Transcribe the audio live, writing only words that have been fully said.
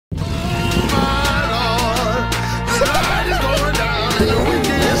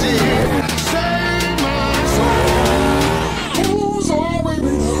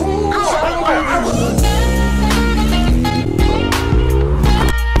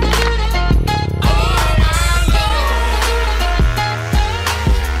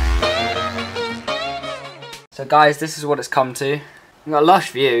guys, this is what it's come to. We've got a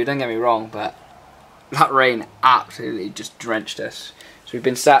lush view, don't get me wrong, but that rain absolutely just drenched us. So we've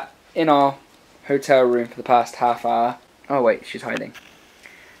been sat in our hotel room for the past half hour. Oh wait, she's hiding.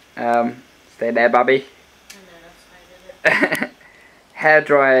 Stay there, Babby. Hair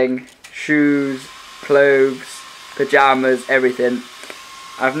drying, shoes, clothes, pyjamas, everything.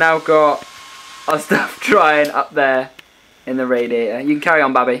 I've now got our stuff drying up there in the radiator. You can carry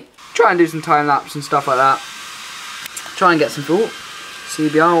on, Babby. Try and do some time lapse and stuff like that. Try and get some thought.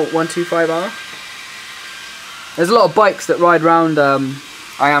 CBR 125R. There's a lot of bikes that ride around.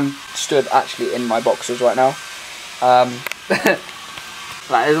 I am stood actually in my boxers right now. Like,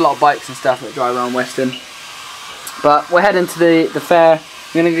 there's a lot of bikes and stuff that drive around Weston. But we're heading to the fair.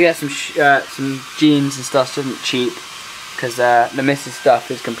 We're gonna get some jeans and stuff, so it's cheap, because the missus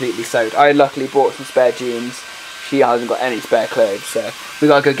stuff is completely soaked. I luckily bought some spare jeans. She hasn't got any spare clothes, so we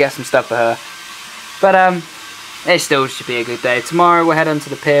gotta go get some stuff for her. But it still should be a good day. Tomorrow we're heading to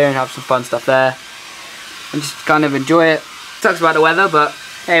the pier and have some fun stuff there, and just kind of enjoy it. Sucks about the weather, but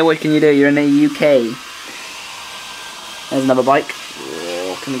hey, what can you do? You're in the UK. There's another bike.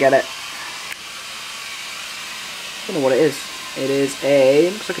 Oh, can we get it? I don't know what it is. It is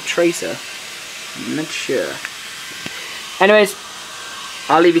it looks like a Tracer. I'm not sure. Anyways,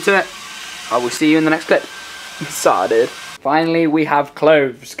 I'll leave you to it. I will see you in the next clip. Sorted. Finally, we have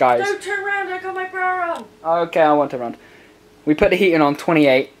clothes, guys. Don't turn around, I got my bra on. Okay, I won't turn around. We put the heating on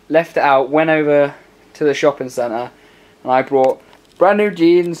 28, left it out, went over to the shopping centre, and I brought brand new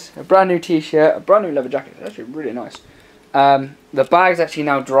jeans, a brand new t-shirt, a brand new leather jacket. It's actually really nice. The bag's actually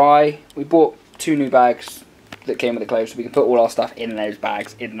now dry. We bought 2 new bags that came with the clothes, so we can put all our stuff in those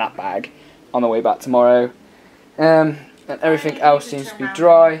bags, in that bag, on the way back tomorrow. And everything else seems to be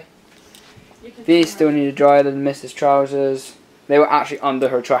dry. These still need to dry, the missus' trousers. They were actually under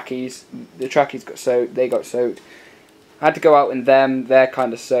her trackies. The trackies got soaked, they got soaked. I had to go out in them, they're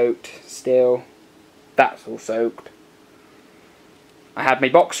kind of soaked still. That's all soaked. I had my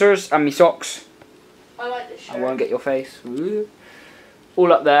boxers and my socks. I like this shirt. I won't get your face. Ooh.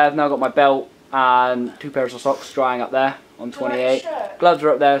 All up there. I've now got my belt and 2 pairs of socks drying up there on 28. Like Gloves are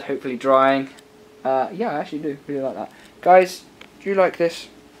up there, hopefully drying. Yeah, I actually do really like that. Guys, do you like this?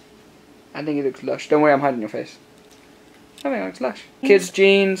 I think it looks lush. Don't worry, I'm hiding your face. I think it looks lush. Kids'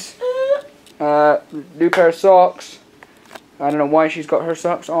 jeans. New pair of socks. I don't know why she's got her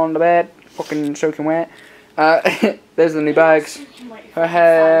socks on the bed. Fucking soaking wet. There's the new bags. Her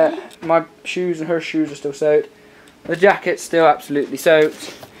hair, my shoes and her shoes are still soaked. The jacket's still absolutely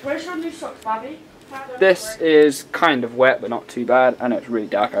soaked. Where's your new socks, Babby? This is kind of wet, but not too bad. I know it's really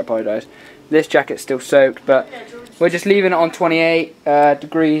dark, I apologise. This jacket's still soaked, but we're just leaving it on 28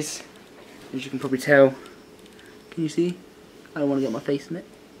 degrees. As you can probably tell. Can you see? I don't want to get my face in it.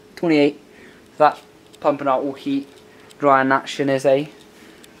 28. So that's pumping out all heat. Drying that shinizzy.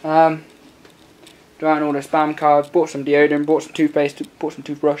 Drying all the spam cards. Bought some deodorant, bought some toothpaste, bought some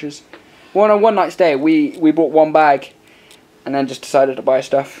toothbrushes. On a one night stay, we bought 1 bag and then just decided to buy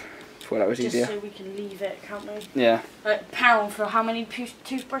stuff. Thought that was easier. Just so we can leave it, can't we? Yeah. Like £1 for how many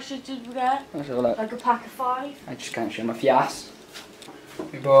toothbrushes did we get? Let's have a look. Like a pack of 5? I just can't show my fias.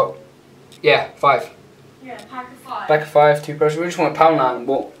 We bought, yeah, 5. Yeah, a pack of 5. Pack of 5 toothbrushes. We just went £1 and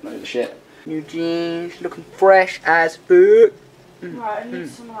bought loads of shit. New jeans, looking fresh as fuck. Right, I need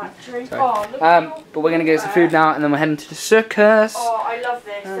some of that drink. Oh, look but we're gonna get some food now, and then we're heading to the circus. Oh, I love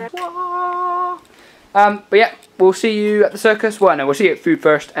this. But yeah, we'll see you at the circus. Well, no, we'll see you at food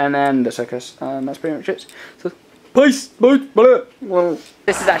first, and then the circus. That's pretty much it. So, peace.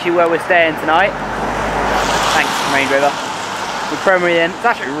 This is actually where we're staying tonight. Thanks, Range Rover. We're Premier Inn. It's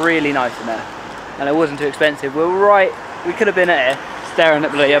actually really nice in there, and it wasn't too expensive. We're right. We could have been here staring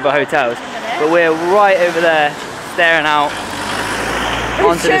at the other hotels, but we're right over there staring out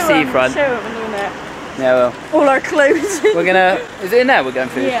onto the seafront. Show them in a minute. Yeah, well. All our clothes. We're gonna. Is it in there? We're going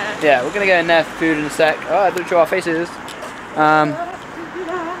food. Yeah. Yeah, we're gonna go in there for food in a sec. Oh, I don't show our faces.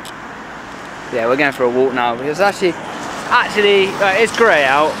 Yeah, we're going for a walk now because it's grey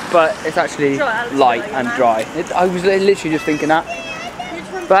out, but it's actually light and dry. I was literally just thinking that.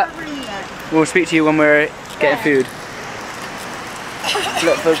 But we'll speak to you when we're getting food.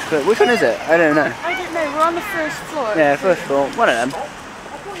 Look, which one is it? I don't know. I don't know. We're on the first floor. Yeah, first floor. One of them.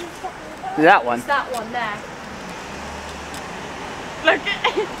 Is that one? It's that one there. Look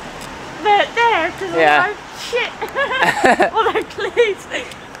at there, because yeah. Shit. All their clothes.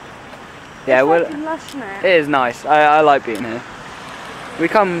 Yeah, well, lush now. it is nice. I like being here. We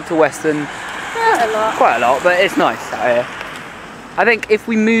come to Weston quite a lot, but it's nice out here. I think if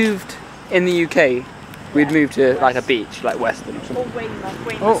we moved in the UK, we'd move to like a beach, like Weston or something. Or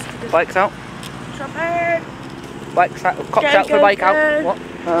Weymouth. Oh, bike's out. Trumpet. Bike track, cops out for the bike out. What?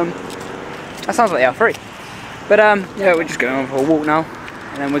 That sounds like they are free. But yeah, we're just going on for a walk now,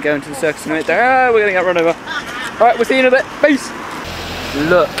 and then we're going to the circus in a minute. We're gonna get run over. All right, we'll see you in a bit. Peace.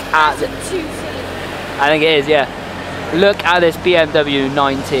 Look at it. I think it is, yeah. Look at this BMW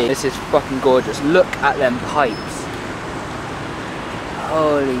 19. This is fucking gorgeous. Look at them pipes.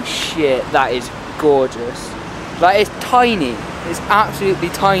 Holy shit, that is gorgeous. Like, it's tiny. It's absolutely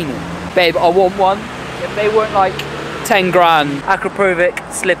tiny. Babe, I want one. If they weren't like 10 grand.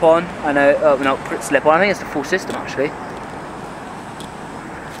 Acroprovic slip-on. I know, not slip-on. I think it's the full system actually.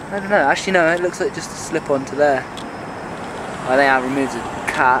 I don't know. Actually, no. It looks like just a slip-on to there. I think that removes the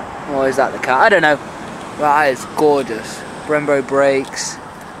cat. Or is that the cat? I don't know. Well, that is gorgeous. Brembo brakes.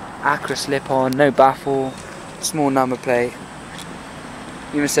 Acro slip-on. No baffle. Small number plate.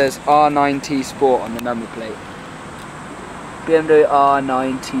 Even says R9T Sport on the number plate. BMW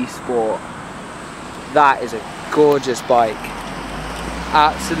R9T Sport. That is a gorgeous bike.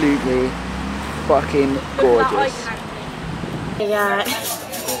 Absolutely fucking gorgeous. Yeah.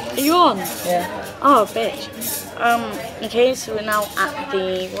 Are you on? Yeah. Oh, bitch. Okay, so we're now at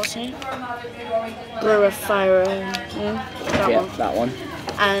the, what's it? Brewer Fire. That one.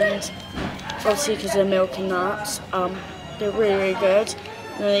 And obviously because they're milk and nuts, they're really, really good.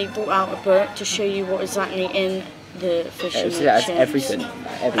 And they brought out a book to show you what exactly in the fish and chips. That's everything.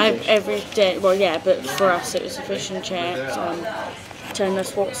 Every day. Well, yeah, but for us it was the fish and chips. Telling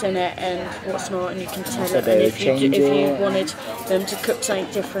us what's in it and what's not, and you can tell it. And if you wanted them to cook something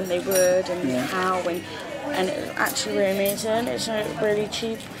different, they would, and how. And it's actually really amazing. It's really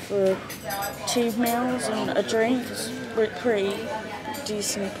cheap for 2 meals and a drink. It's pretty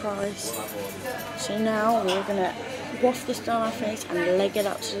decent price. So now we're gonna waft this down our face and leg it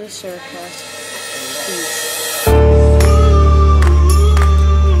up to the circus. Peace.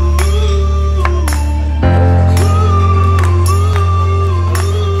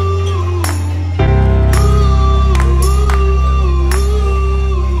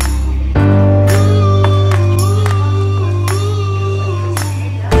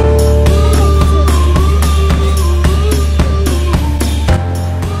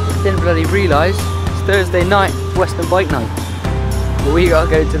 Bloody realise it's Thursday night, Weston bike night. But we gotta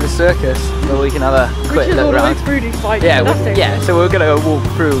go to the circus so we can have a quick look around. Yeah, so we're gonna go walk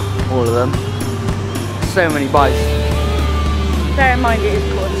through all of them. So many bikes. Bear in mind it is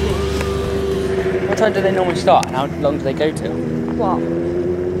quarter. What time do they normally start and how long do they go to? What?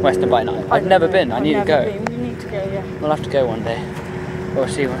 Weston bike night. I've never been. I need to go. We need to go, yeah. We'll have to go one day. We'll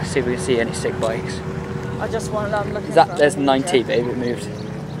see if we can see any sick bikes. I just want to look at there's 90, babe. It moved.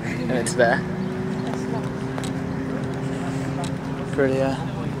 And it's there. Pretty,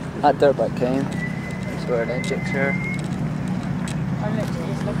 that dirt bike came. That's where the chicks are. I'm literally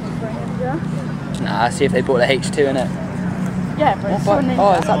just looking for it, yeah? Nah, see if they bought the H2 in it. Yeah, but it's is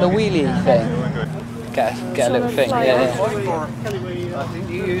that the wheelie thing? Get a little thing, yeah.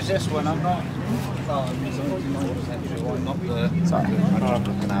 Do you use this one? I'm not. Not the. Sorry. I'm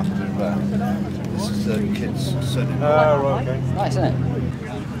looking after this is the kids' son. Right, okay. Nice, isn't it?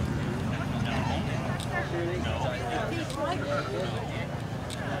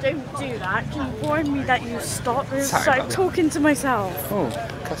 Don't do that. Can you warn me that you stop? It's like talking to myself. Oh,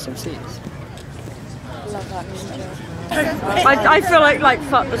 custom seats. Love that ninja. I feel like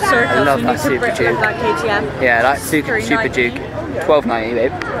fuck the circus. I love that Super Duke. That KTM. Yeah, that Super Duke. $12.90,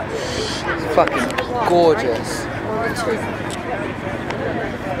 babe. It's fucking gorgeous. I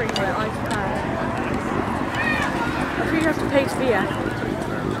think you have to pay to be here.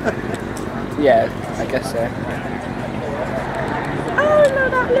 Yeah, I guess so. Oh, no,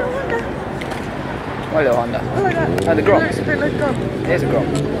 that little Honda. What little Honda? Oh, like that. Oh, the Grom. It's a bit like Grom. Here's a Grom.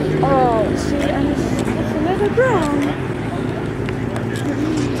 Oh, see, and it's another Grom.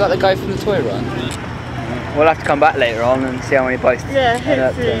 Is that the guy from the toy run? We'll have to come back later on and see how many bikes. Yeah,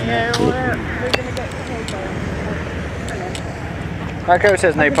 hopefully, yeah. We're gonna get the Like it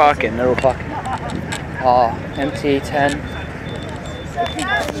says no parking, they're all parking. Oh, MT10.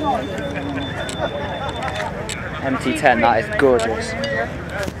 MT10, that is gorgeous.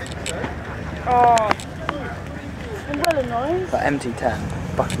 Oh. Well annoying. That MT10,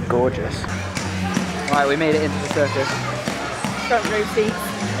 fucking gorgeous. Right, we made it into the circus. Front row seats.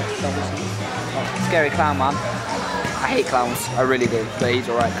 Oh, scary clown man. I hate clowns, I really do, but he's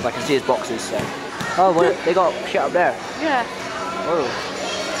alright because I can see his boxes. So. Oh, well, they got shit up there. Yeah. Oh.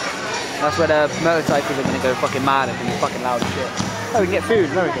 That's where the motorcycles are going to go fucking mad and be fucking loud as shit. Oh, we can get food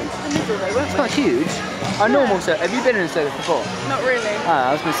and everything. It's not huge. Our normal circus. Have you been in a circus before? Not really.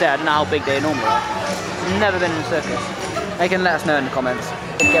 Oh, I was going to say, I don't know how big they normally are. Never been in a circus. They can let us know in the comments.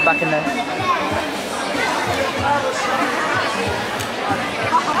 Get back in there.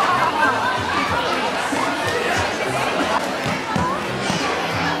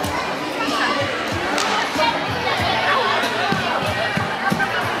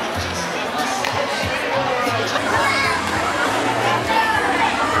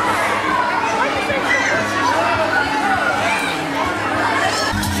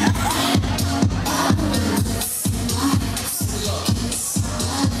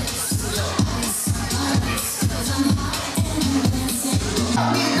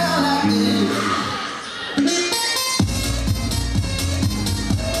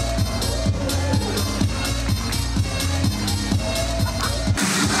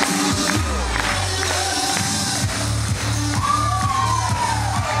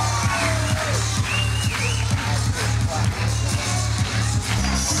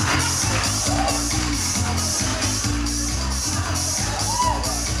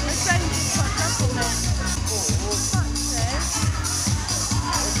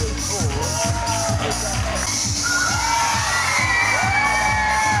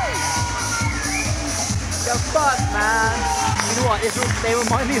 They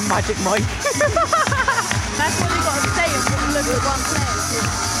remind me of Magic Mike. That's what you got to say and look at one place.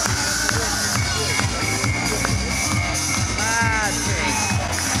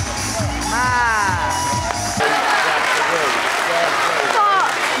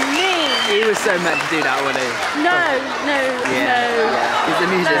 Fuck me! He was so meant to do that, wasn't he? No. Because the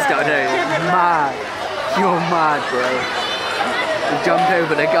music's got to do. Mad. You're mad, bro. He jumped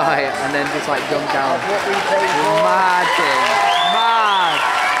over the guy and then just like jumped down. Mad thing. Mad.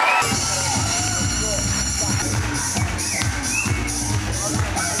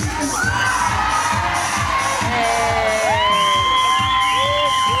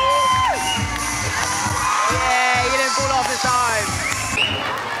 Yeah, you didn't fall off this time.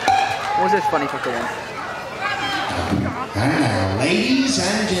 What was this funny fucker one? And now, ladies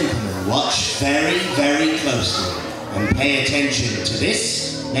and gentlemen, watch very, very closely and pay attention to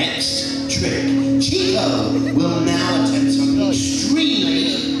this next trick. Chico will now attempt something extremely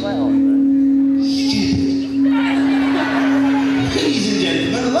stupid. Ladies and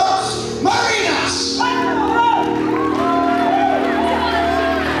gentlemen, Los Marinas!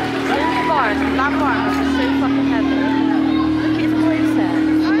 That bar was so fucking heavy. Look at his voice there.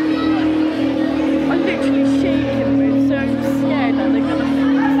 I'm literally shaking with so I'm scared that they're gonna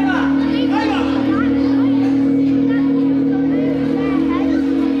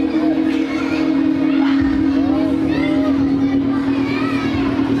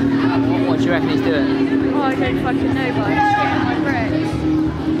What do you reckon he's doing? Oh, I don't fucking know, but I'm shitting my bricks.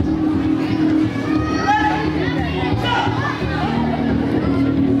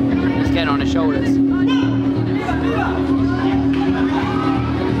 He's getting on his shoulders.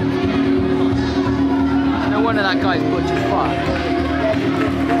 No wonder that guy's butch as fuck.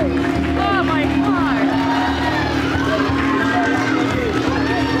 Oh, my heart!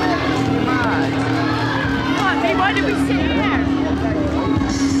 Mad. Fuck me, why did we sit here?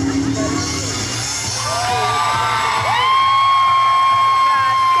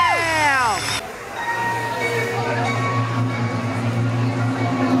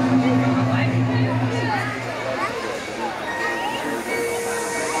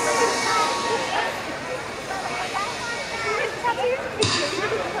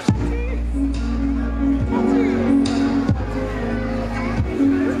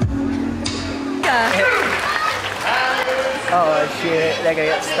 Oh shit, they're gonna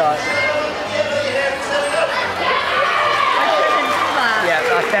get stuck. Yeah,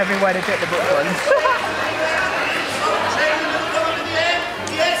 that's definitely where they took the book ones.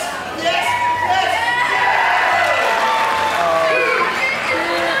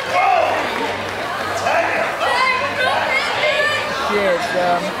 Shit,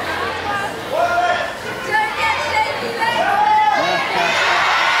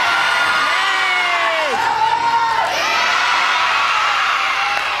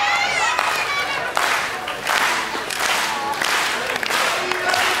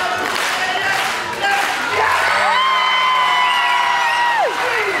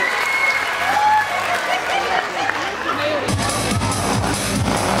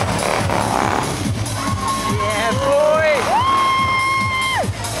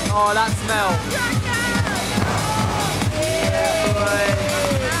 oh, that smell. Yeah, boy.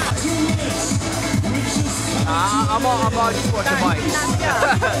 I might just watch the bikes.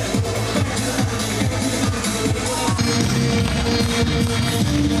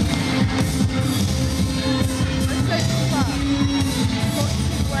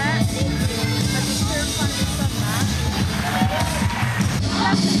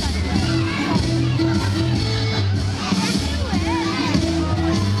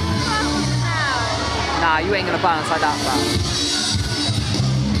 balance like that, man.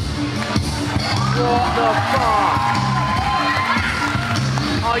 What the fuck?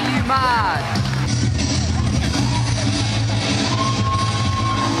 Are you mad?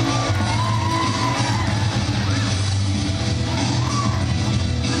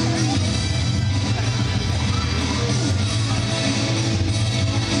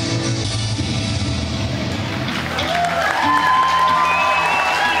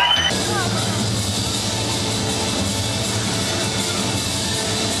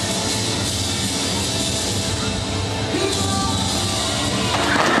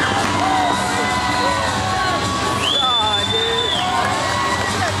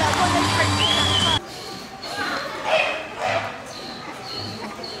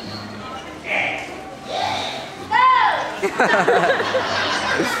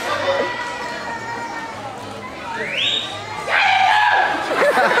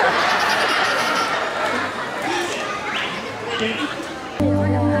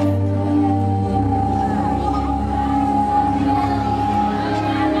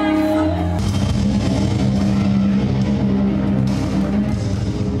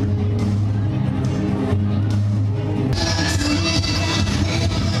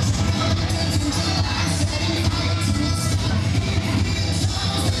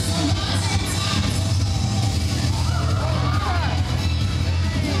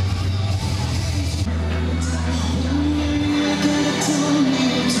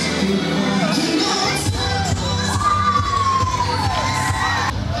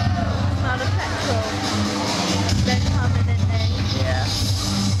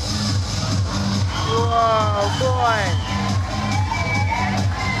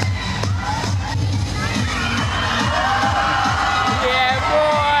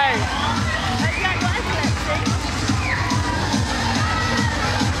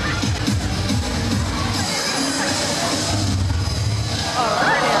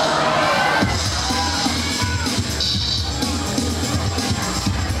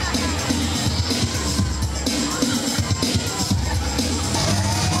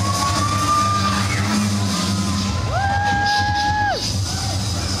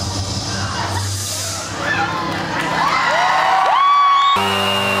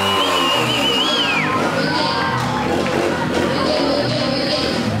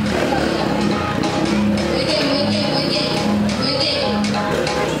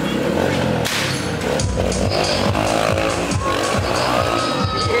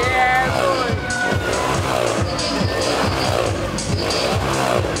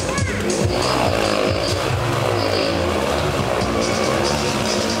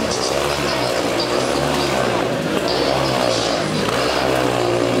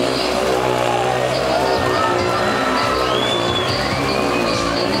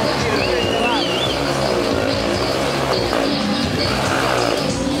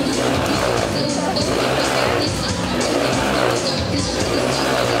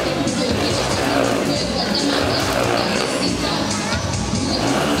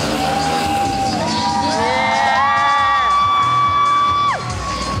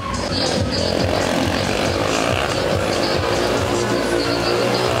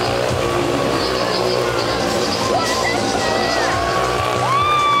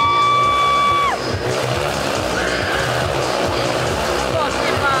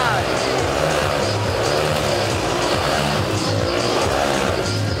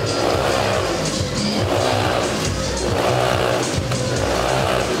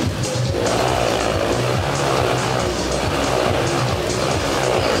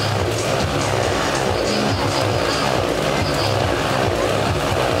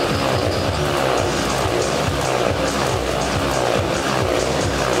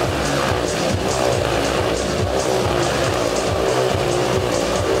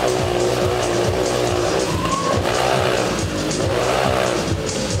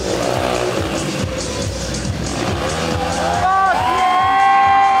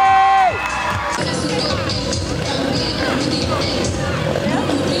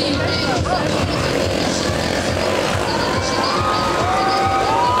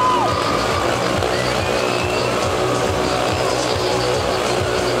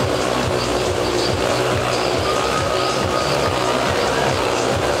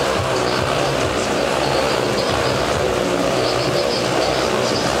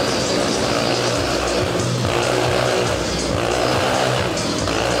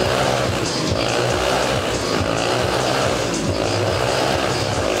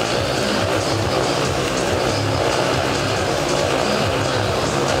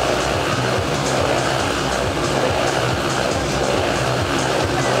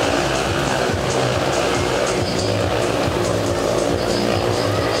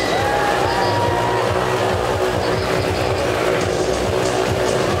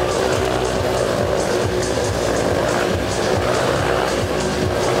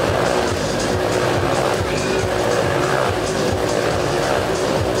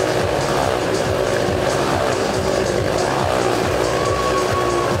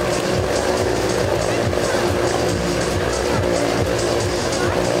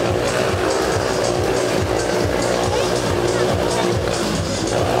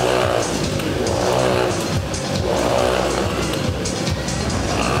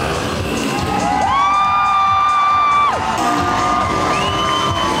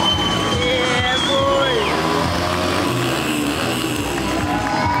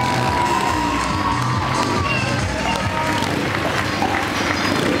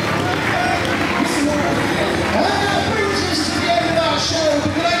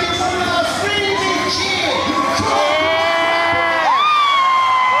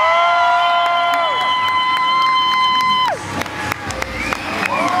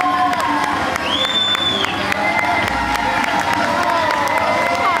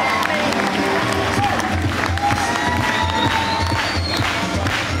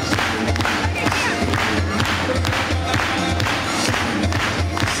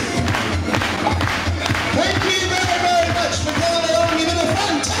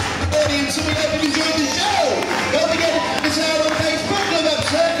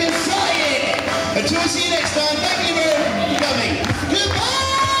 see you next time. Thank you very much for coming.